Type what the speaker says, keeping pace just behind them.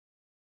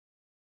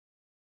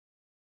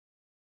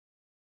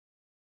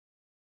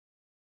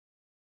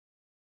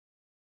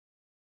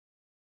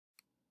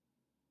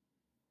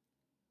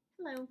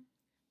Hello,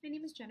 my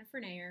name is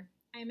Jennifer Nayor.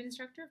 I am an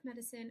instructor of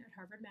medicine at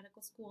Harvard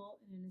Medical School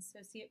and an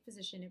associate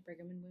physician at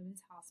Brigham and Women's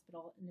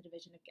Hospital in the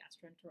Division of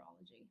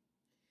Gastroenterology.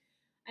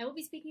 I will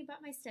be speaking about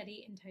my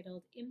study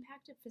entitled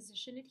Impact of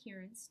Physician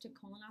Adherence to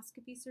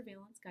Colonoscopy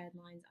Surveillance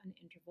Guidelines on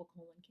Interval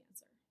Colon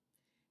Cancer.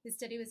 This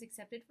study was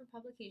accepted for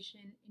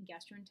publication in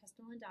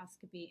Gastrointestinal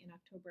Endoscopy in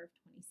October of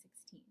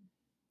 2016.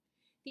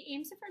 The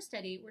aims of our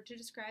study were to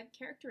describe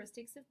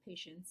characteristics of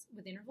patients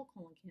with interval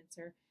colon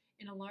cancer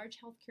in a large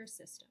healthcare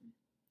system.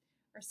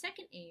 Our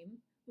second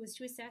aim was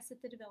to assess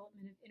if the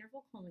development of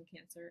interval colon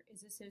cancer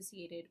is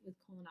associated with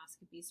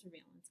colonoscopy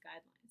surveillance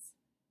guidelines.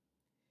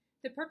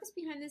 The purpose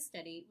behind this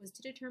study was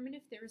to determine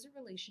if there is a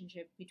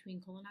relationship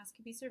between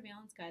colonoscopy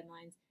surveillance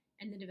guidelines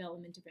and the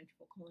development of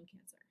interval colon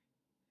cancer.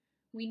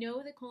 We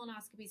know that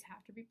colonoscopies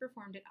have to be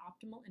performed at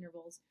optimal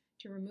intervals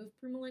to remove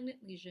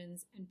premalignant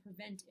lesions and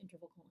prevent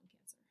interval colon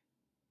cancer.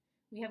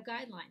 We have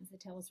guidelines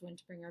that tell us when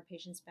to bring our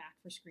patients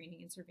back for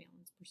screening and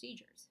surveillance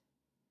procedures.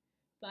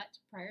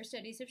 But prior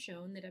studies have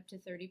shown that up to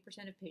 30%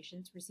 of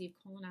patients receive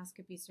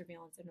colonoscopy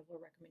surveillance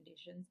interval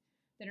recommendations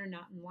that are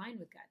not in line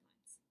with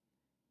guidelines.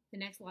 The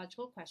next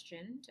logical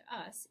question to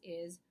us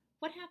is,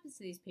 what happens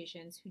to these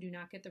patients who do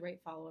not get the right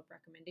follow-up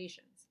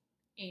recommendations?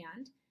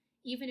 And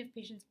even if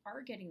patients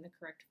are getting the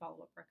correct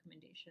follow-up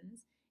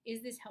recommendations,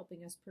 is this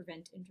helping us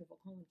prevent interval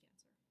colon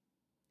cancer?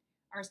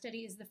 Our study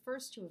is the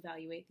first to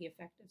evaluate the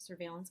effect of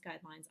surveillance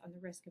guidelines on the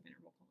risk of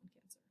interval colon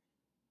cancer.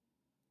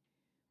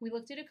 We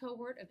looked at a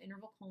cohort of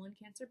interval colon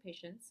cancer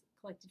patients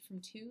collected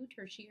from 2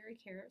 tertiary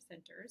care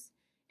centers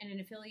and an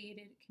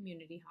affiliated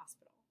community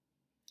hospital.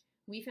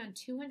 We found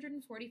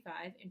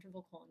 245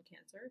 interval colon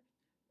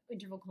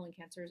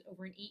cancers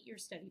over an 8-year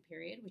study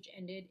period, which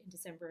ended in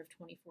December of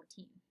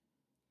 2014,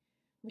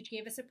 which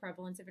gave us a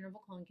prevalence of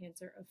interval colon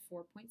cancer of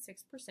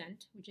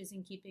 4.6%, which is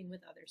in keeping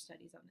with other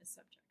studies on this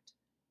subject.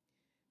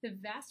 The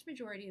vast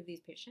majority of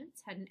these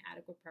patients had an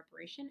adequate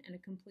preparation and a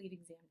complete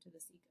exam to the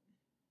cecum.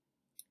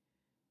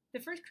 The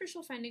first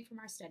crucial finding from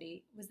our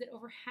study was that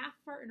over half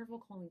of our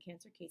interval colon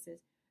cancer cases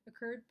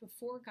occurred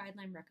before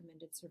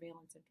guideline-recommended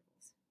surveillance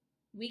intervals.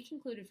 We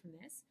concluded from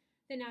this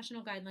that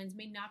national guidelines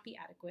may not be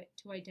adequate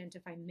to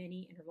identify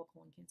many interval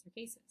colon cancer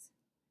cases.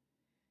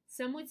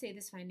 Some would say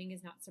this finding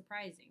is not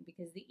surprising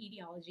because the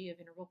etiology of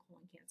interval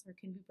colon cancer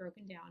can be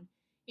broken down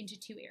into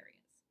 2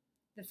 areas.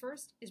 The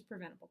first is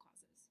preventable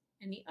causes,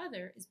 and the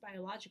other is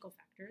biological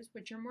factors,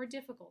 which are more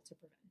difficult to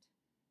prevent.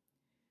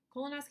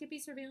 Colonoscopy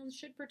surveillance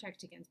should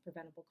protect against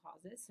preventable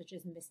causes, such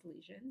as missed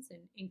lesions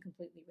and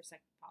incompletely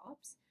resected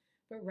polyps,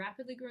 but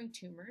rapidly growing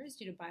tumors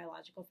due to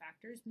biological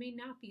factors may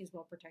not be as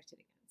well protected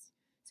against.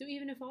 So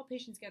even if all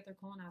patients get their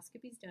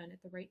colonoscopies done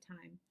at the right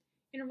time,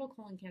 interval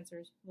colon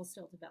cancers will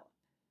still develop.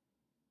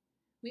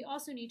 We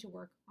also need to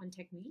work on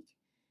technique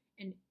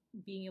and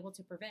being able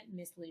to prevent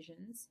missed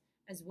lesions,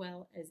 as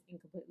well as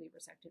incompletely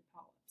resected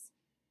polyps.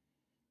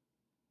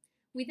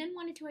 We then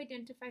wanted to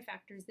identify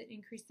factors that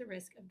increase the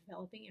risk of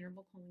developing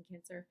interval colon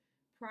cancer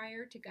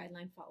prior to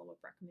guideline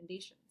follow-up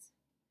recommendations.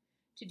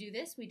 To do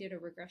this, we did a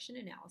regression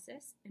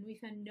analysis, and we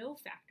found no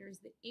factors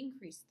that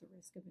increased the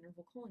risk of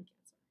interval colon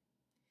cancer.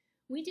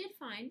 We did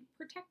find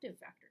protective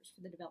factors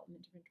for the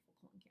development of interval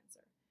colon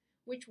cancer,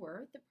 which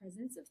were the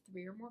presence of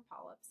 3 or more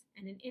polyps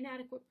and an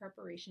inadequate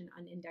preparation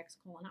on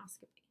index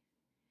colonoscopy.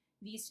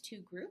 These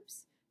 2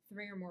 groups,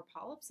 3 or more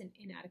polyps and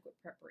inadequate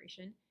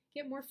preparation,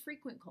 get more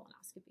frequent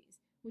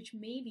colonoscopies, which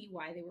may be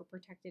why they were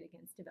protected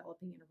against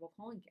developing interval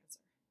colon cancer.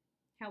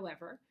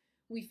 However,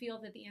 we feel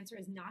that the answer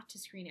is not to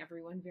screen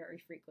everyone very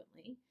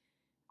frequently.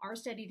 Our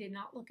study did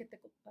not look at the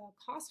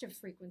cost of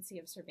frequency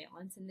of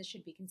surveillance, and this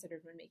should be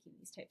considered when making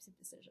these types of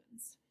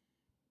decisions.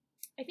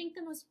 I think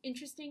the most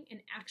interesting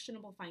and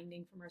actionable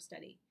finding from our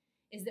study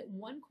is that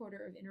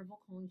 1/4 of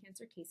interval colon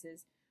cancer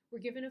cases were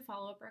given a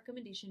follow-up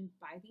recommendation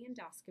by the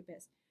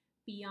endoscopist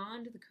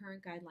beyond the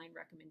current guideline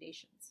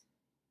recommendations.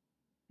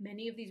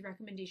 Many of these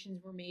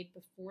recommendations were made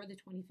before the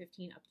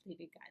 2015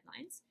 updated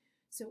guidelines,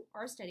 so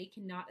our study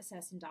cannot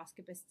assess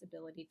endoscopists'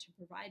 ability to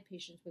provide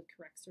patients with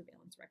correct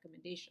surveillance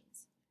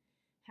recommendations.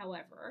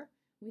 However,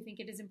 we think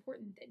it is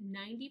important that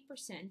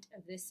 90%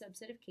 of this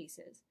subset of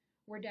cases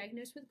were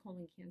diagnosed with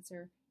colon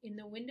cancer in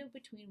the window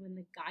between when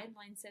the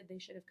guidelines said they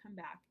should have come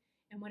back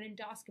and when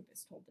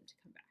endoscopists told them to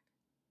come back.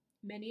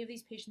 Many of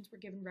these patients were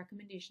given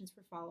recommendations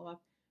for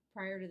follow-up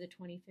prior to the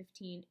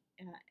 2015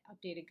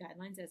 updated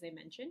guidelines, as I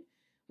mentioned,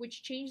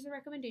 which changed the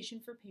recommendation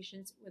for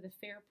patients with a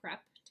fair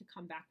prep to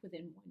come back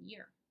within 1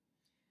 year.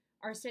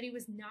 Our study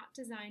was not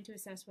designed to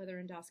assess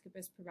whether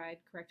endoscopists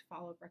provide correct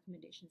follow-up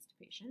recommendations to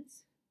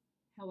patients.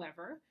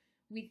 However,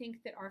 we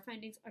think that our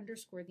findings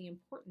underscore the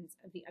importance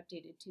of the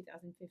updated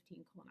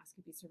 2015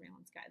 colonoscopy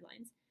surveillance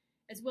guidelines,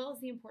 as well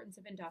as the importance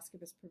of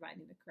endoscopists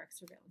providing the correct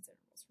surveillance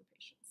intervals for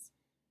patients.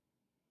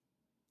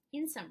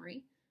 In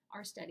summary,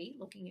 our study,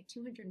 looking at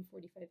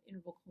 245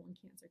 interval colon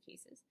cancer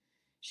cases,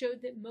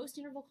 showed that most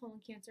interval colon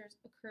cancers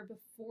occur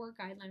before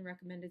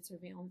guideline-recommended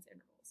surveillance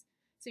intervals,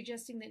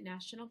 suggesting that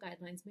national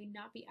guidelines may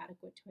not be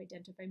adequate to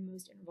identify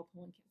most interval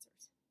colon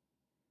cancers.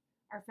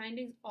 Our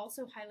findings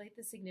also highlight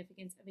the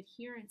significance of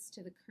adherence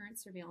to the current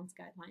surveillance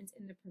guidelines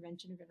in the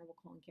prevention of interval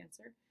colon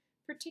cancer,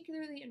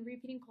 particularly in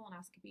repeating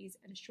colonoscopies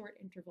at a short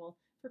interval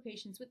for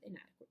patients with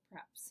inadequate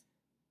preps.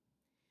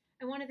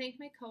 I want to thank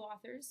my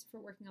co-authors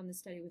for working on this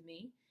study with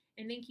me,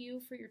 and thank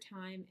you for your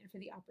time and for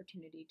the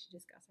opportunity to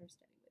discuss our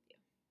study.